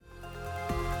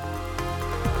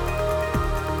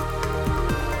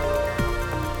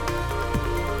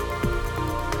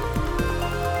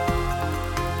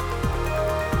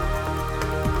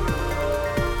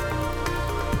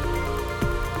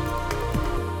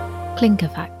Clinker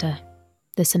Factor,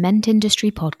 the cement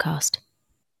industry podcast.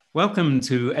 Welcome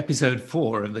to episode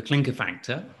 4 of the Clinker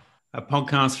Factor, a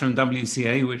podcast from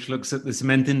WCA which looks at the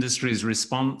cement industry's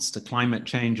response to climate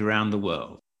change around the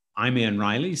world. I'm Ian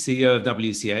Riley, CEO of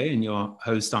WCA and your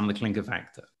host on the Clinker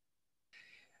Factor.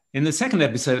 In the second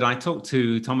episode, I talked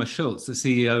to Thomas Schultz, the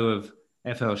CEO of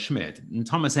FL Schmidt, and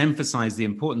Thomas emphasized the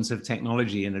importance of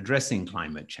technology in addressing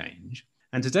climate change.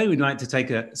 And today we'd like to take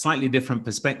a slightly different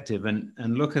perspective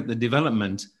and look at the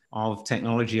development of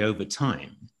technology over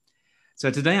time. So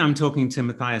today I'm talking to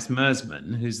Matthias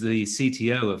Mersman, who's the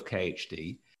CTO of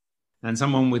KHD and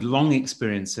someone with long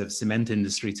experience of cement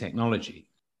industry technology.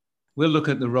 We'll look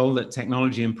at the role that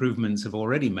technology improvements have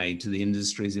already made to the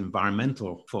industry's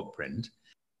environmental footprint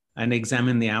and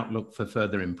examine the outlook for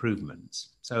further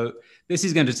improvements. So this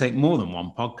is going to take more than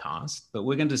one podcast, but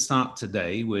we're going to start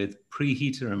today with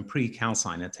preheater and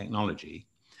pre-calciner technology.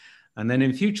 And then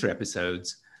in future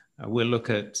episodes, we'll look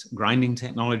at grinding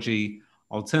technology,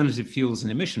 alternative fuels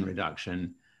and emission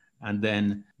reduction, and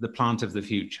then the plant of the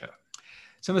future.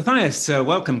 So Matthias,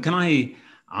 welcome. Can I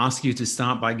ask you to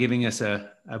start by giving us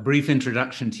a brief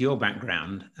introduction to your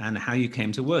background and how you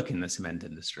came to work in the cement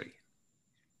industry?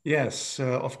 Yes,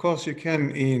 of course you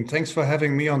can, Ian. Thanks for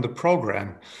having me on the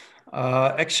program.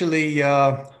 My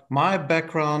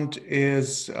background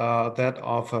is that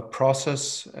of a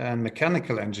process and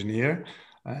mechanical engineer.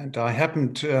 And I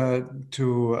happened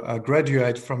to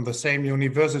graduate from the same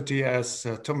university as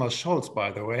Thomas Schultz, by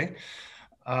the way.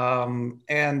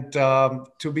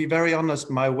 To be very honest,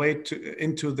 my way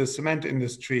into the cement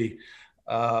industry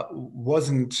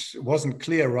wasn't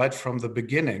clear right from the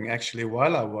beginning. Actually,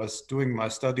 while I was doing my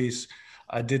studies,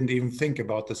 I didn't even think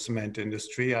about the cement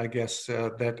industry. I guess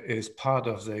that is part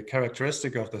of the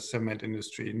characteristic of the cement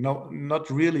industry. No, not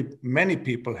really many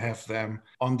people have them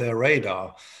on their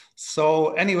radar.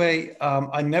 So anyway,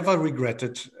 I never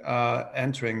regretted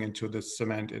entering into the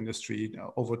cement industry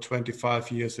over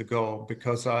 25 years ago,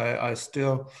 because I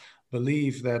still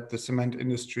believe that the cement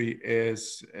industry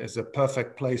is a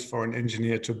perfect place for an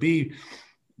engineer to be,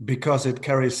 because it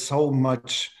carries so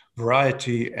much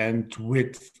variety and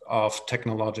width of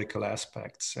technological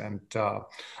aspects. And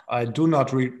I do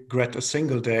not regret a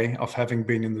single day of having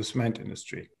been in the cement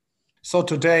industry. So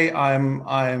today I'm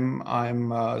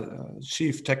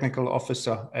Chief Technical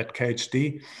Officer at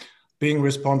KHD, being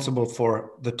responsible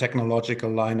for the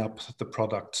technological lineup, the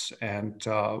products. And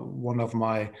one of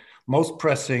my most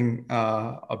pressing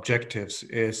objectives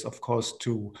is, of course,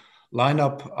 to line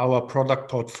up our product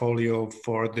portfolio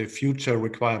for the future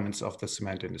requirements of the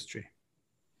cement industry.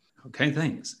 Okay,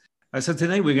 thanks. So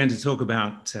today we're going to talk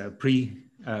about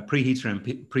preheater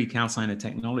and pre-calciner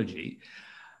technology.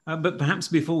 But perhaps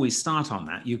before we start on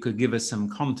that, you could give us some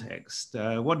context.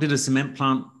 What did a cement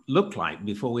plant look like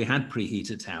before we had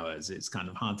preheater towers? It's kind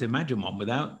of hard to imagine one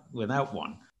without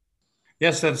one.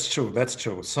 Yes, that's true. That's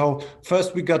true. So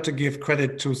first, we got to give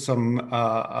credit to some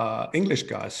English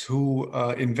guys who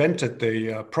invented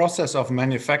the process of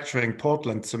manufacturing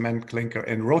Portland cement clinker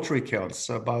in rotary kilns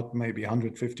about maybe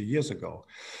 150 years ago.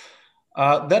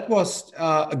 That was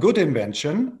a good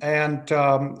invention, and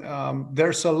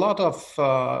there's a lot of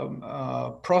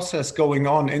process going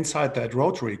on inside that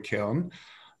rotary kiln.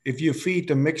 If you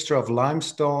feed a mixture of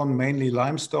limestone, mainly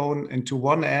limestone, into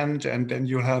one end, and then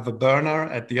you have a burner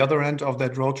at the other end of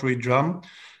that rotary drum,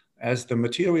 as the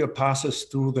material passes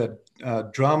through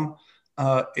that drum,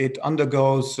 it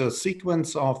undergoes a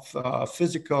sequence of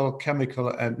physical, chemical,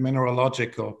 and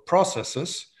mineralogical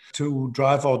processes to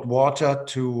drive out water,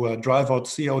 to drive out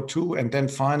CO2, and then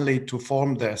finally to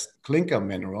form the clinker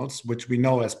minerals, which we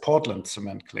know as Portland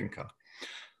cement clinker.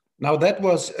 Now, that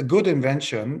was a good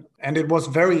invention, and it was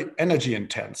very energy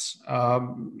intense.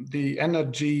 The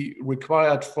energy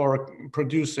required for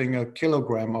producing a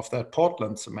kilogram of that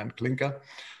Portland cement clinker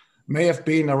may have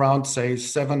been around, say,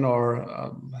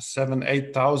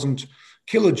 8,000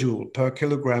 kilojoule per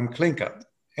kilogram clinker.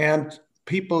 And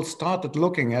people started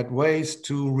looking at ways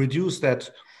to reduce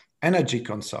that energy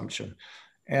consumption.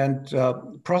 And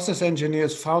process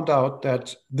engineers found out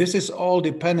that this is all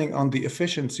depending on the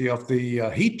efficiency of the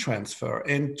heat transfer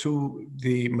into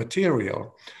the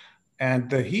material. And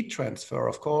the heat transfer,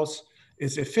 of course,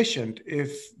 is efficient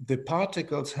if the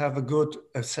particles have a good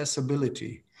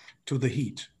accessibility to the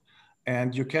heat.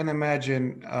 And you can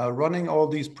imagine running all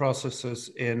these processes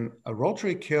in a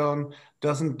rotary kiln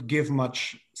doesn't give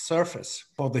much surface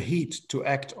for the heat to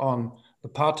act on the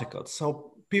particles.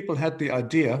 So people had the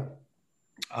idea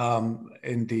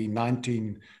in the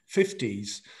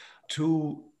 1950s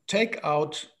to take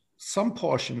out some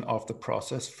portion of the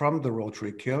process from the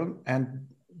rotary kiln and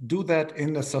do that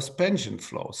in a suspension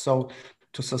flow. So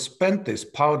to suspend this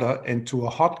powder into a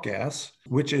hot gas,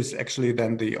 which is actually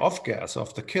then the off gas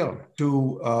of the kiln,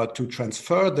 to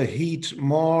transfer the heat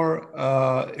more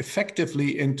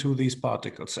effectively into these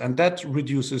particles. And that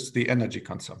reduces the energy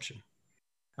consumption.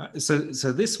 So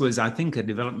this was, I think, a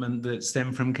development that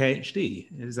stemmed from KHD.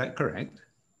 Is that correct?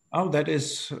 Oh, that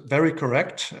is very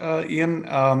correct, Ian.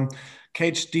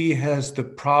 KHD has the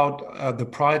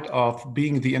pride of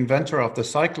being the inventor of the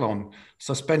cyclone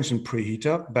suspension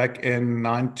preheater back in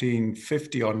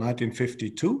 1950 or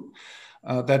 1952.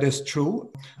 That is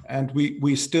true. And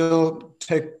we still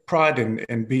take pride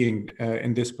in being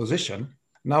in this position.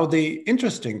 Now, the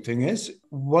interesting thing is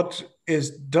what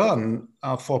is done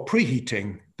for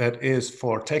preheating, that is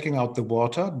for taking out the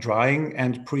water, drying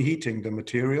and preheating the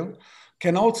material,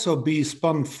 can also be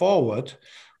spun forward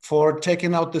for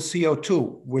taking out the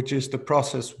CO2, which is the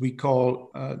process we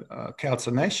call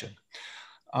calcination.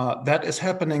 That is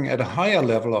happening at a higher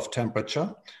level of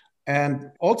temperature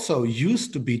and also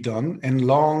used to be done in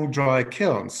long dry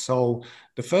kilns. So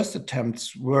the first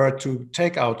attempts were to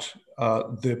take out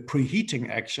the preheating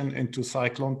action into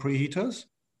cyclone preheaters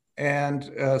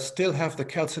and still have the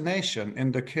calcination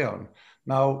in the kiln.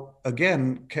 Now,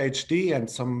 again, KHD and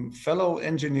some fellow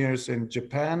engineers in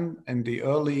Japan in the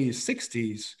early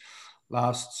 60s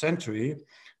last century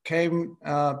came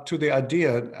to the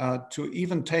idea to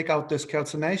even take out this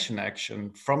calcination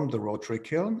action from the rotary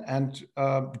kiln and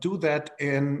do that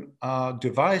in a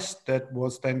device that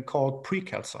was then called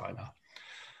pre-calciner.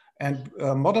 And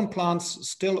modern plants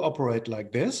still operate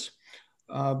like this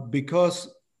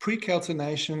because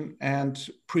pre-calcination and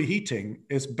preheating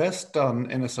is best done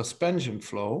in a suspension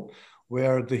flow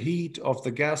where the heat of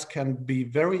the gas can be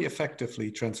very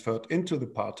effectively transferred into the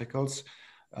particles.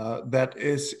 That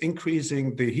is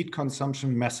increasing the heat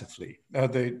consumption massively,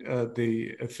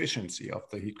 the efficiency of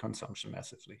the heat consumption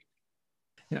massively.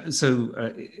 Yeah, so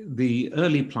the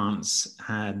early plants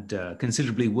had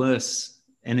considerably worse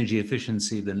energy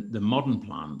efficiency than the modern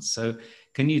plants. So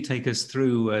can you take us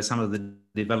through some of the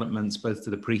developments both to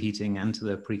the preheating and to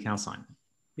the pre-calciner?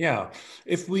 Yeah,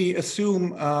 if we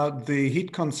assume the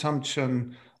heat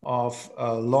consumption of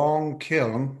a long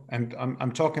kiln, and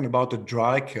I'm talking about a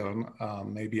dry kiln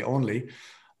maybe only,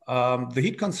 the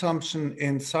heat consumption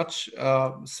in such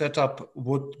a setup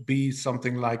would be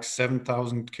something like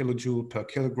 7,000 kilojoule per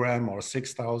kilogram or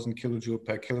 6,000 kilojoule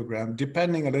per kilogram,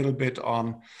 depending a little bit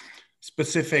on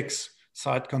specifics,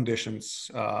 site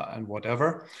conditions, and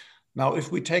whatever. Now,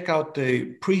 if we take out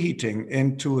the preheating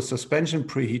into a suspension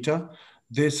preheater,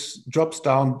 this drops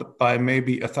down by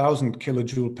maybe 1,000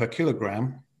 kilojoule per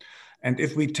kilogram. And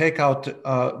if we take out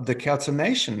the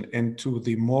calcination into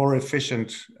the more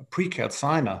efficient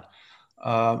pre-calciner,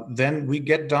 then we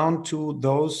get down to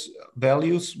those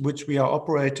values which we are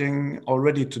operating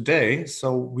already today.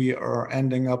 So we are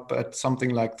ending up at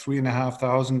something like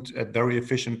 3,500 at very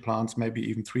efficient plants, maybe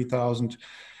even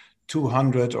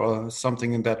 3,200 or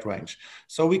something in that range.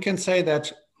 So we can say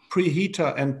that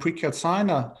preheater and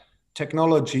pre-calciner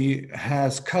technology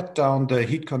has cut down the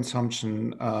heat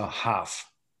consumption half.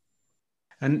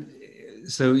 And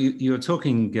so you're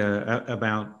talking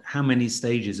about how many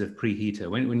stages of preheater.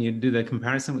 When you do the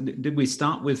comparison, did we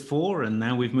start with 4 and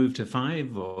now we've moved to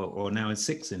 5 or now it's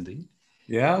 6 indeed?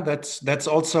 Yeah, that's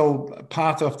also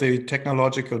part of the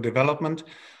technological development.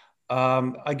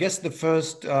 I guess the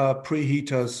first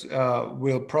preheaters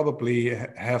will probably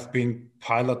have been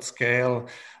pilot scale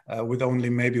with only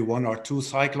maybe 1 or 2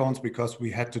 cyclones because we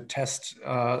had to test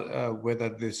whether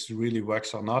this really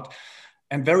works or not.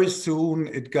 And very soon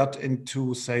it got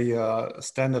into, say, a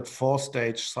standard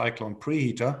 4-stage cyclone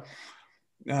preheater.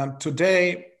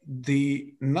 Today,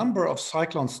 the number of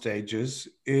cyclone stages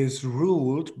is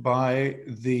ruled by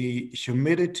the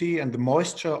humidity and the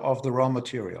moisture of the raw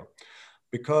material,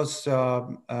 because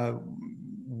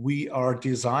we are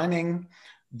designing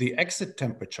the exit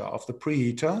temperature of the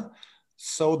preheater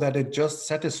so that it just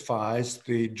satisfies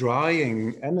the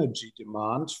drying energy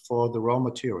demand for the raw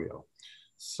material.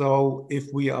 So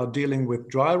if we are dealing with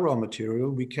dry raw material,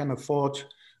 we can afford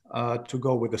to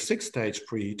go with a 6-stage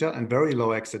preheater and very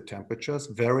low exit temperatures,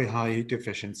 very high heat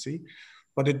efficiency.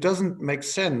 But it doesn't make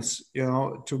sense,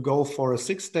 to go for a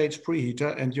 6-stage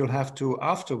preheater and you'll have to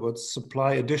afterwards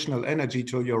supply additional energy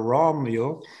to your raw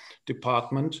meal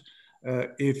department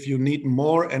if you need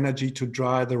more energy to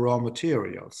dry the raw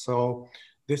material. So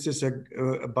this is,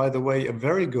 by the way, a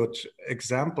very good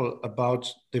example about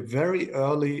the very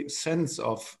early sense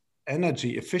of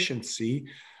energy efficiency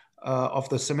of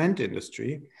the cement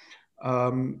industry.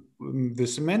 The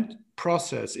cement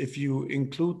process, if you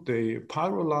include the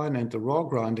pyroline and the raw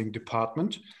grinding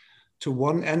department, to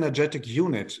one energetic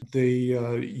unit,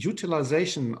 the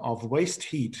utilization of waste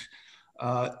heat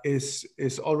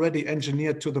is already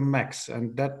engineered to the max,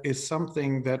 and that is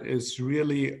something that is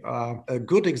really a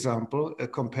good example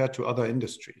compared to other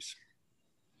industries.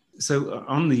 So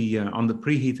on the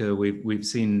preheater, we've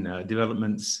seen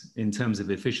developments in terms of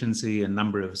efficiency and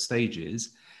number of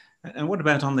stages. And what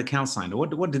about on the calciner?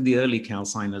 What did the early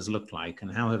calciners look like,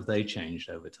 and how have they changed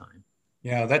over time?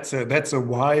 Yeah, that's a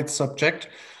wide subject.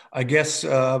 I guess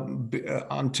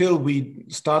until we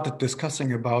started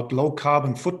discussing about low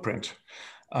carbon footprint,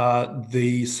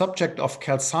 the subject of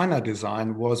calciner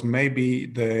design was maybe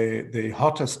the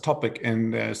hottest topic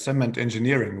in the cement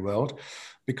engineering world,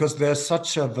 because there's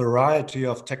such a variety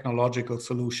of technological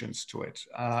solutions to it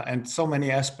and so many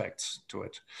aspects to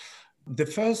it. The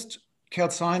first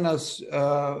calciners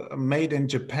made in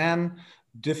Japan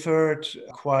differed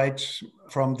quite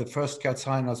from the first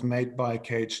calciners made by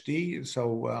KHD.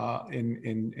 So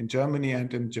in Germany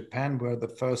and in Japan were the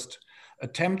first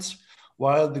attempts,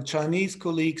 while the Chinese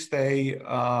colleagues, their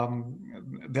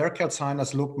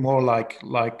calciners looked more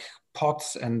like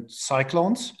pots and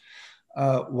cyclones,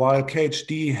 while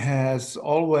KHD has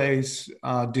always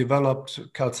developed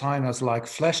calciners like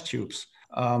flash tubes.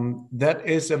 That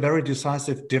is a very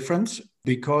decisive difference,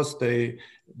 because the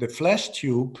flash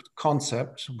tube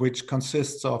concept, which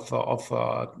consists of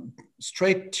a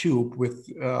straight tube with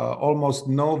almost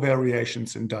no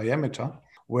variations in diameter,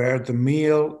 where the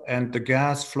meal and the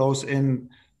gas flows in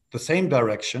the same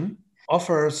direction,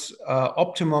 offers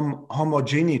optimum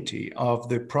homogeneity of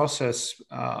the process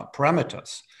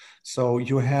parameters. So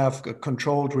you have a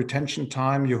controlled retention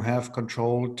time, you have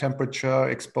controlled temperature,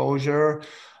 exposure.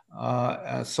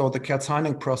 So the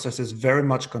calcining process is very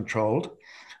much controlled,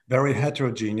 very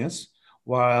heterogeneous.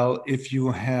 While if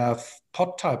you have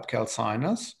pot-type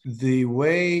calciners, the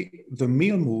way the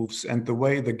meal moves and the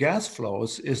way the gas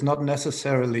flows is not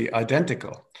necessarily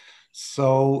identical.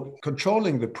 So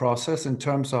controlling the process in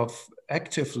terms of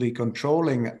actively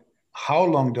controlling how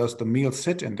long does the meal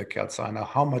sit in the calciner,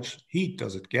 how much heat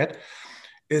does it get,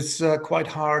 is quite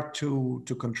hard to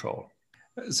control.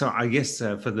 So I guess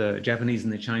for the Japanese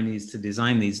and the Chinese to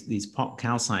design these pot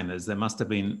calciners, there must have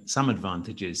been some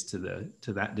advantages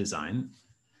to that design.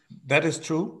 That is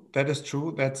true. That is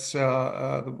true. That's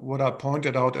what I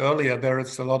pointed out earlier. There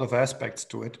is a lot of aspects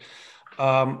to it.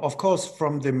 Of course,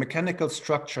 from the mechanical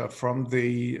structure, from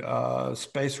the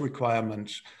space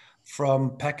requirement,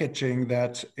 from packaging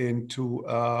that into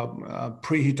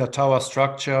preheater tower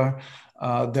structure,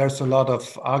 there's a lot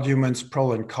of arguments,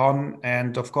 pro and con.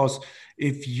 And of course,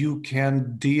 if you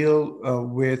can deal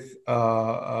with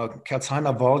a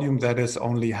calciner volume that is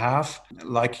only half,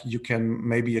 like you can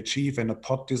maybe achieve in a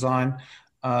pot design,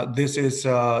 this is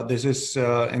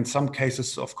in some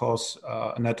cases, of course,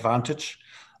 an advantage.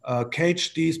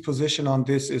 KHD's position on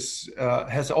this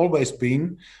has always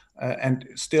been and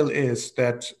still is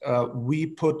that we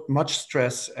put much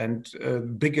stress and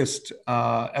biggest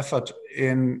effort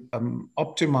in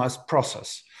optimized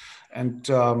process. And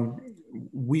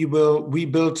we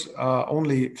build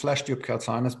only flash tube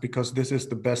calciners because this is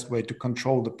the best way to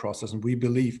control the process. And we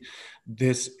believe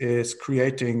this is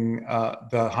creating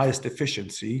the highest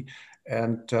efficiency.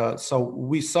 And so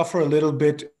we suffer a little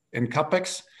bit in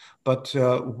CapEx, but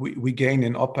we gain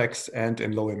in OpEx and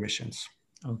in low emissions.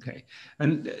 Okay.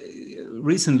 And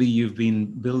recently you've been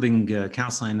building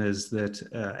calciners that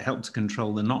help to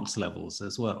control the NOx levels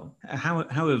as well.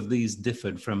 How have these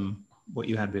differed from what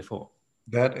you had before?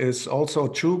 That is also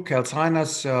true.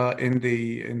 Calciners in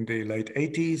the late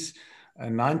 80s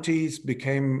and 90s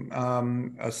became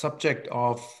a subject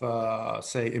of,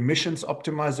 say, emissions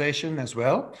optimization as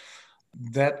well.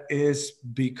 That is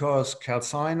because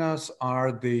calciners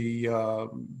are the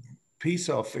piece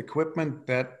of equipment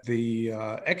that the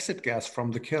exit gas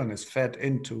from the kiln is fed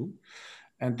into.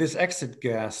 And this exit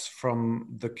gas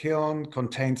from the kiln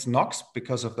contains NOx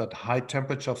because of that high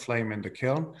temperature flame in the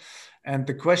kiln. And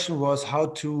the question was how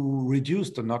to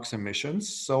reduce the NOx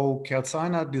emissions. So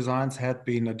calciner designs had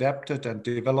been adapted and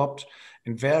developed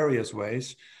in various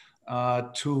ways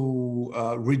to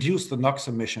reduce the NOx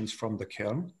emissions from the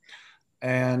kiln.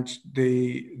 And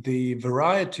the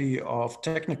variety of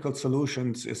technical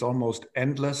solutions is almost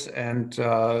endless. And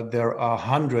there are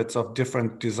hundreds of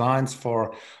different designs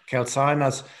for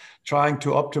calciners, trying to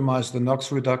optimize the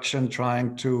NOx reduction,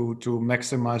 trying to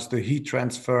maximize the heat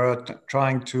transfer,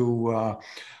 trying to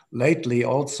lately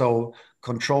also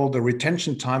control the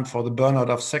retention time for the burnout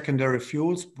of secondary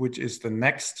fuels, which is the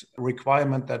next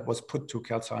requirement that was put to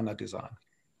calciner design.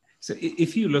 So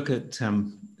if you look at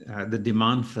the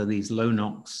demand for these low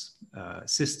NOx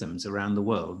systems around the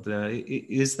world.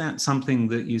 Is that something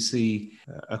that you see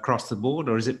across the board,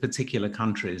 or is it particular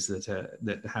countries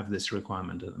that have this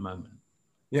requirement at the moment?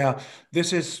 Yeah,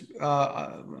 this is,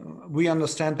 we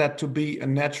understand that to be a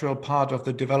natural part of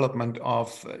the development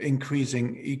of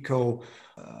increasing eco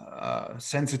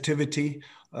sensitivity.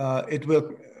 It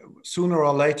will sooner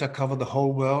or later cover the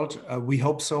whole world. We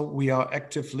hope so. We are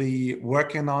actively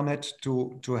working on it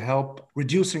to help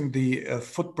reducing the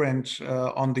footprint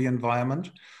on the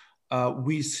environment.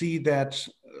 We see that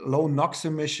low NOx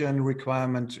emission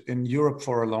requirement in Europe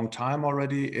for a long time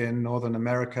already, in Northern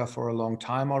America for a long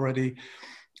time already.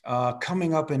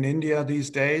 Coming up in India these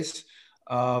days,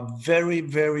 very,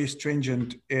 very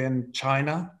stringent in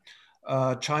China.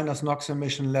 China's NOx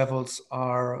emission levels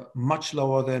are much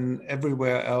lower than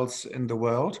everywhere else in the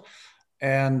world.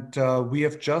 And we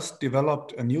have just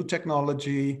developed a new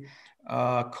technology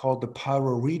called the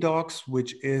pyroredox,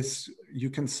 which is, you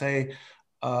can say,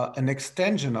 an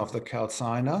extension of the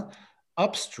calciner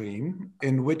upstream,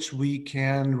 in which we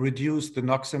can reduce the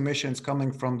NOx emissions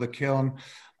coming from the kiln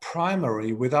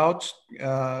primary without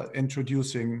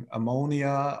introducing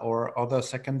ammonia or other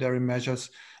secondary measures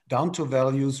down to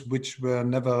values which were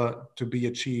never to be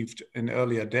achieved in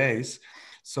earlier days.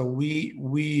 So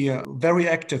we very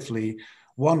actively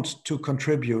want to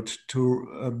contribute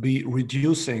to be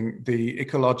reducing the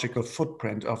ecological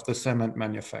footprint of the cement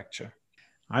manufacture.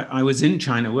 I was in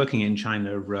China, working in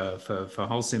China for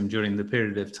Holcim during the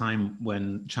period of time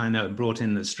when China brought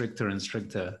in the stricter and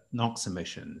stricter NOx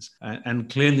emissions. And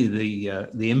clearly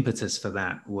the impetus for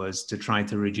that was to try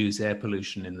to reduce air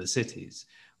pollution in the cities,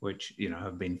 which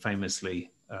have been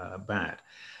famously bad.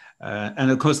 And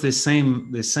of course, this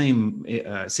same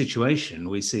situation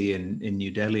we see in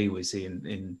New Delhi, we see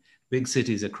in big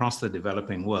cities across the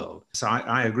developing world. So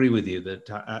I agree with you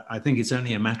that I think it's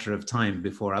only a matter of time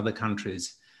before other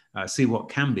countries see what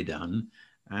can be done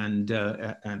and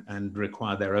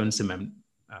require their own cement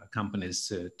companies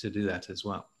to do that as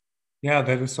well. Yeah,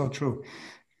 that is so true.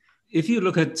 If you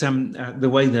look at the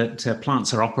way that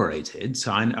plants are operated,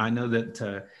 so I know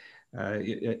that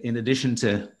in addition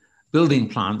to building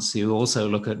plants, you also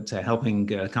look at helping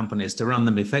companies to run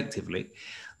them effectively.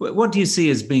 What do you see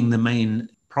as being the main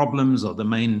problems or the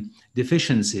main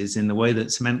deficiencies in the way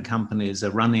that cement companies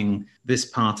are running this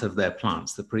part of their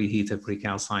plants, the preheater,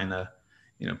 pre-calciner,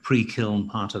 pre-kiln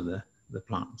part of the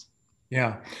plants?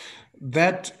 Yeah,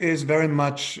 that is very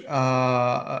much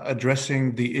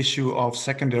addressing the issue of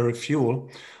secondary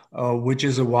fuel, which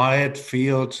is a wide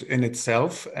field in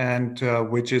itself, and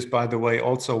which is, by the way,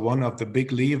 also one of the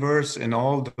big levers in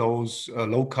all those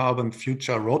low carbon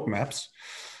future roadmaps.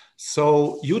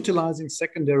 So utilizing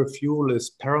secondary fuel is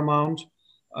paramount.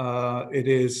 It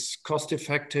is cost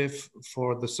effective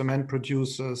for the cement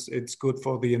producers. It's good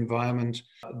for the environment.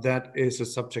 That is a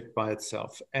subject by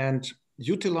itself. And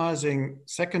utilizing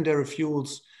secondary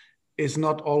fuels is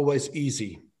not always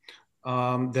easy.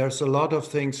 There's a lot of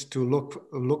things to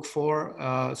look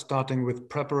for, starting with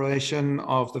preparation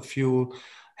of the fuel,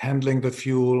 handling the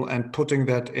fuel, and putting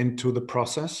that into the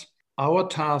process. Our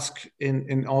task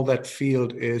in all that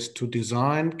field is to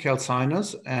design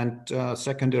calciners and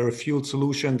secondary fuel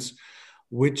solutions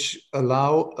which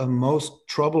allow a most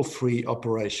trouble-free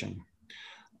operation.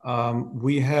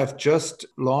 We have just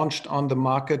launched on the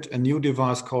market a new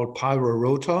device called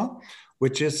PyroRotor,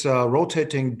 which is a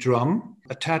rotating drum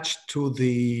attached to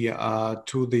the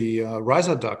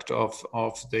riser duct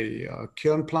of the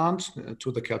kiln plant,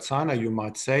 to the calciner, you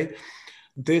might say.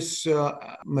 This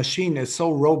machine is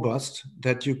so robust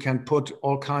that you can put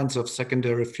all kinds of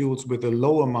secondary fuels with a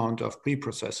low amount of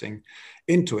pre-processing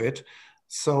into it.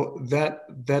 So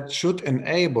that should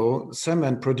enable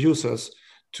cement producers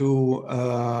to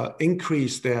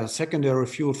increase their secondary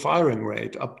fuel firing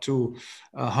rate up to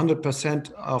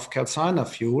 100% of calciner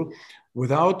fuel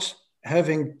without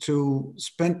having to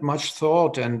spend much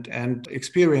thought and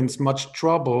experience much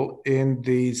trouble in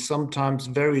the sometimes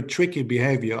very tricky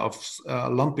behavior of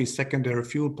lumpy secondary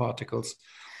fuel particles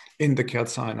in the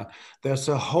calciner. There's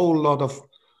a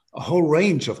whole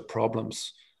range of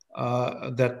problems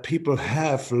that people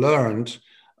have learned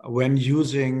when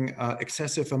using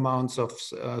excessive amounts of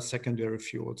secondary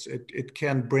fuels. It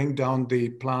can bring down the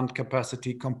plant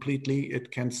capacity completely.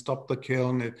 It can stop the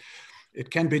kiln.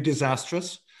 It can be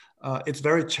disastrous. It's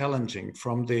very challenging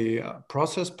from the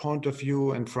process point of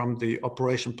view and from the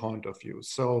operation point of view.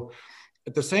 So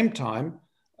at the same time,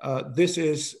 this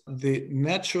is the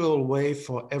natural way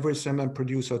for every cement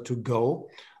producer to go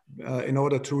in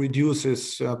order to reduce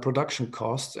his production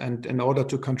costs and in order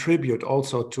to contribute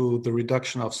also to the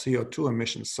reduction of CO2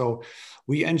 emissions. So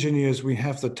we engineers, we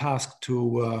have the task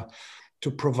to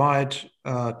to provide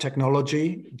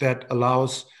technology that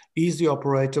allows easy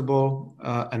operatable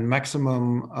and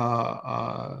maximum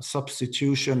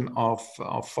substitution of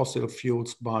fossil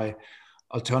fuels by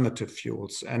alternative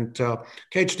fuels. And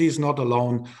KHD is not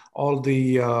alone. All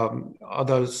the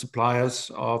other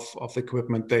suppliers of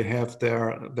equipment, they have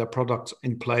their products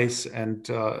in place, and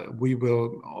we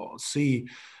will see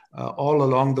all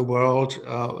along the world.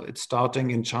 It's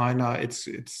starting in China, it's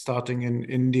starting in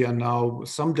India now.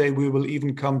 Someday we will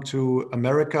even come to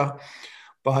America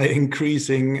by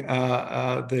increasing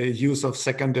the use of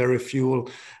secondary fuel.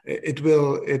 It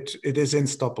is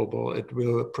unstoppable. It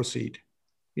will proceed.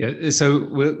 Yeah, so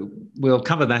we'll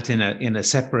cover that in a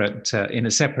separate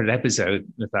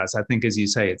episode with us. I think, as you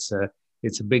say, it's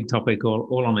a big topic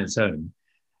all on its own.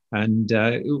 And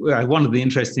one of the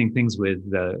interesting things with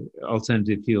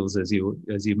alternative fuels, as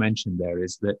you mentioned there,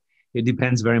 is that it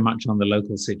depends very much on the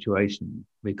local situation,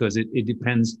 because it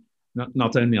depends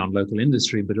not only on local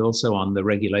industry, but also on the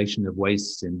regulation of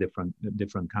wastes in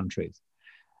different countries.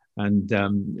 And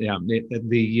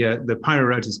the pyro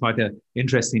rotor is quite an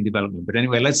interesting development. But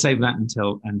anyway, let's save that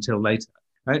until later.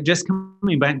 Just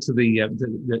coming back to the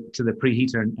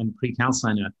preheater and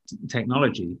pre-calciner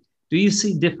technology, do you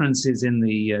see differences in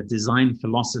the design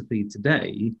philosophy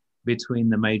today between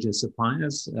the major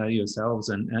suppliers, yourselves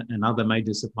and other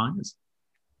major suppliers?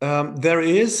 There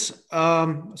is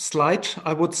slight,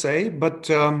 I would say, but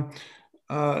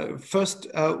first,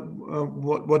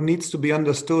 what needs to be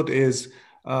understood is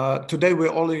today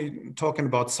we're only talking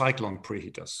about cyclone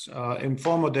preheaters. In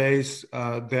former days,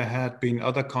 there had been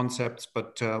other concepts,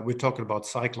 but we're talking about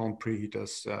cyclone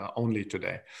preheaters only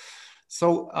today.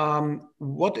 So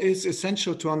what is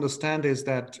essential to understand is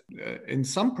that in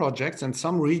some projects and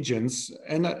some regions,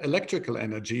 electrical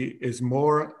energy is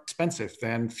more expensive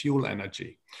than fuel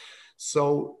energy.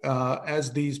 So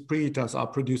as these preheaters are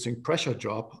producing pressure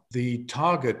drop, the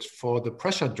target for the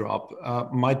pressure drop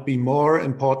might be more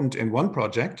important in one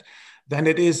project than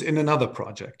it is in another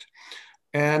project.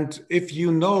 And if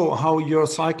you know how your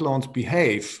cyclones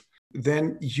behave,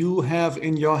 then you have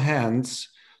in your hands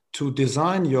to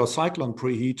design your cyclone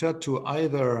preheater to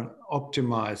either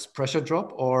optimize pressure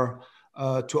drop or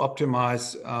to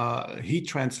optimize heat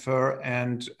transfer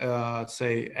and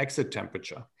say exit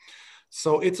temperature.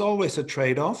 So it's always a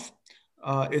trade-off.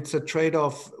 It's a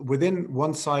trade-off within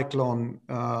one cyclone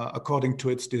according to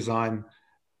its design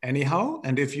anyhow.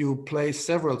 And if you place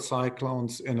several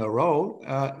cyclones in a row,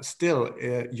 still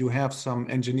you have some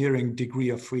engineering degree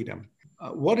of freedom.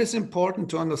 What is important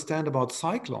to understand about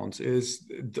cyclones is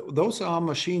those are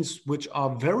machines which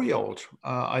are very old.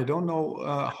 I don't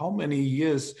know how many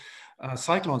years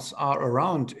cyclones are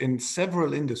around in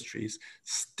several industries.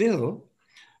 Still,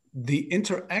 the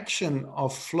interaction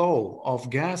of flow of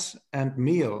gas and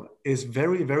meal is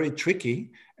very, very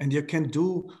tricky, and you can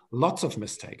do lots of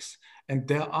mistakes. And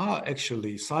there are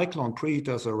actually cyclone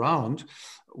preheaters around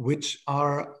which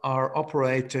are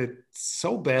operated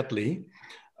so badly,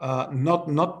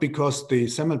 not because the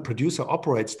cement producer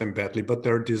operates them badly, but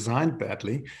they're designed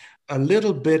badly. A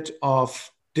little bit of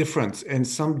difference in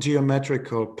some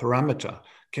geometrical parameter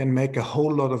can make a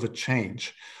whole lot of a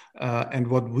change. And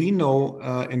what we know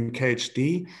in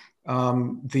KHD,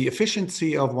 the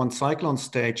efficiency of one cyclone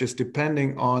stage is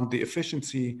depending on the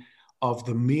efficiency of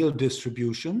the meal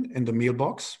distribution in the meal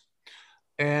box,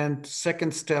 and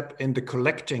second step in the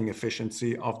collecting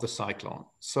efficiency of the cyclone.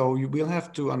 So you will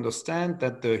have to understand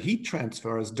that the heat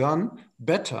transfer is done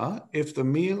better if the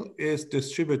meal is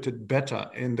distributed better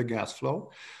in the gas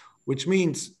flow, which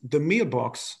means the meal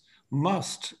box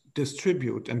must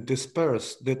distribute and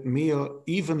disperse that meal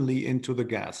evenly into the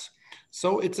gas.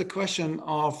 So it's a question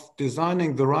of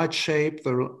designing the right shape,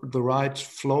 the right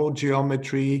flow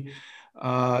geometry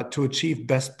to achieve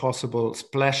best possible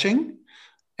splashing.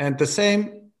 And the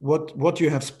same, what you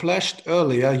have splashed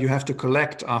earlier, you have to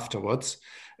collect afterwards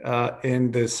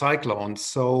in the cyclone.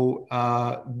 So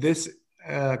this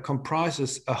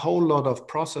comprises a whole lot of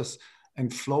process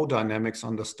and flow dynamics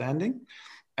understanding.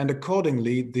 And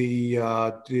accordingly,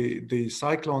 the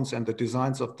cyclones and the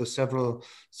designs of the several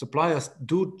suppliers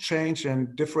do change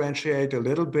and differentiate a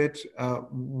little bit.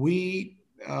 We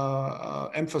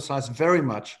emphasize very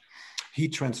much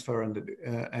heat transfer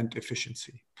and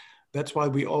efficiency. That's why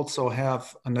we also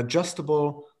have an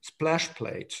adjustable splash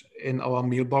plate in our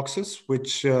meal boxes,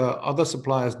 which other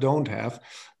suppliers don't have,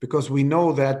 because we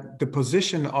know that the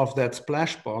position of that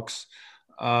splash box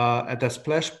at the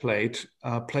splash plate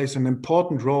plays an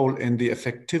important role in the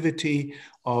effectivity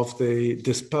of the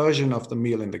dispersion of the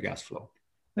meal in the gas flow.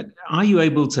 But are you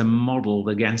able to model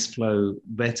the gas flow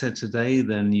better today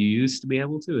than you used to be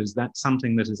able to? Is that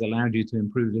something that has allowed you to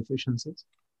improve efficiencies?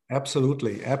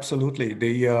 Absolutely, absolutely.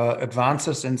 The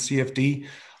advances in CFD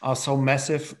are so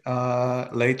massive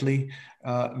lately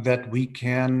that we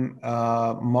can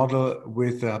model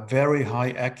with a very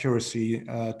high accuracy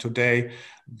today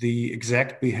the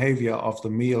exact behavior of the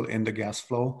meal in the gas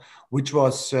flow, which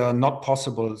was not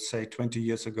possible, say, 20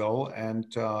 years ago. And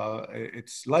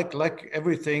it's like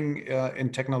everything in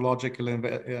technological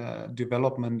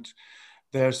development.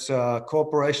 There's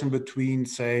cooperation between,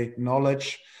 say,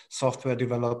 knowledge, software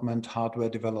development, hardware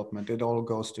development. It all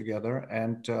goes together.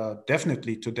 And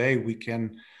definitely today we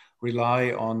can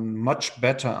rely on much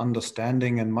better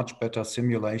understanding and much better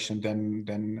simulation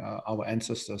than our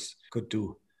ancestors could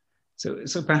do.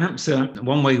 So perhaps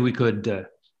one way we could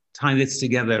tie this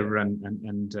together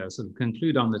and sort of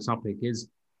conclude on the topic is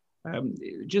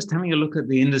just having a look at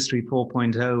the Industry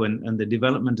 4.0 and the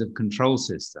development of control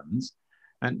systems.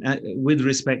 And with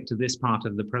respect to this part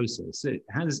of the process, it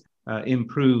has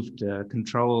improved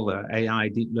control, AI,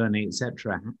 deep learning,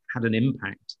 etc., had an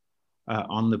impact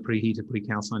on the preheater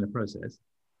precalciner process.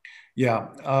 Yeah,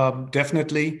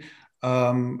 definitely.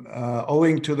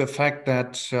 Owing to the fact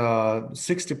that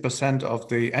 60% of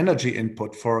the energy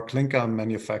input for a clinker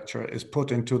manufacturer is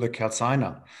put into the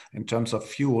calciner in terms of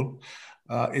fuel,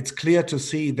 it's clear to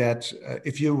see that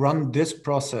if you run this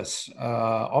process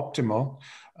optimal,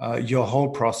 your whole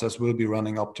process will be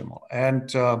running optimal.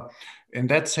 And in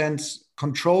that sense,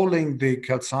 controlling the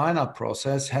calciner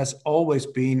process has always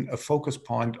been a focus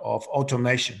point of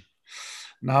automation.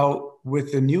 Now,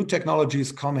 with the new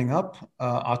technologies coming up,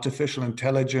 artificial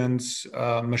intelligence,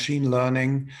 machine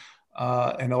learning,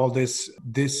 and all this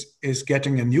is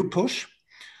getting a new push.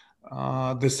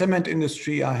 The cement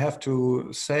industry, I have to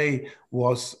say,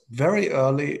 was very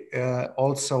early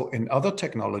also in other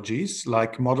technologies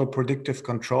like model predictive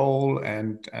control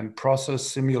and process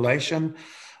simulation,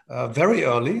 very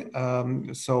early.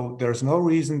 So there's no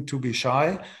reason to be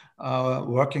shy.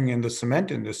 Working in the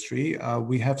cement industry,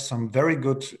 we have some very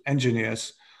good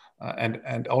engineers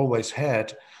and always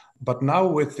had. But now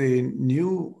with the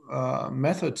new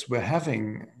methods we're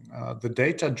having, the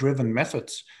data-driven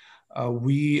methods,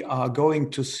 we are going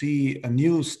to see a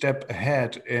new step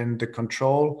ahead in the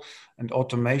control and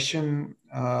automation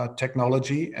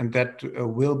technology, and that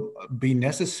will be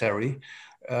necessary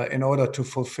in order to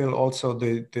fulfill also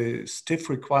the stiff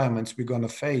requirements we're going to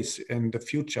face in the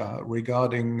future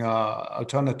regarding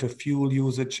alternative fuel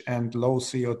usage and low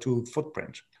CO2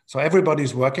 footprint. So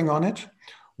everybody's working on it.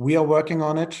 We are working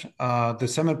on it. The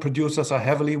cement producers are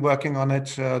heavily working on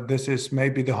it. This is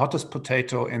maybe the hottest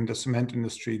potato in the cement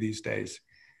industry these days.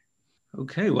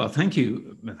 Okay, well, thank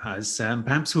you, Matthias.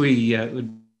 Perhaps we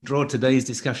would draw today's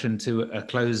discussion to a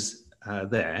close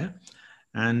there,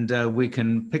 and we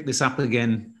can pick this up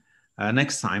again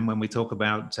next time when we talk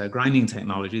about grinding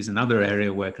technologies, another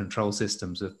area where control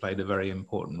systems have played a very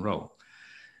important role.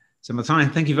 So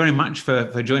Matthias, thank you very much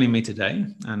for joining me today,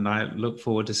 and I look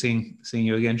forward to seeing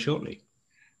you again shortly.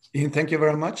 Ian, thank you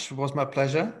very much. It was my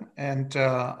pleasure, and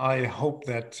I hope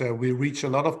that we reach a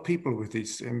lot of people with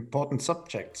these important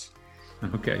subjects.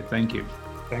 Okay, thank you.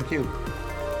 Thank you.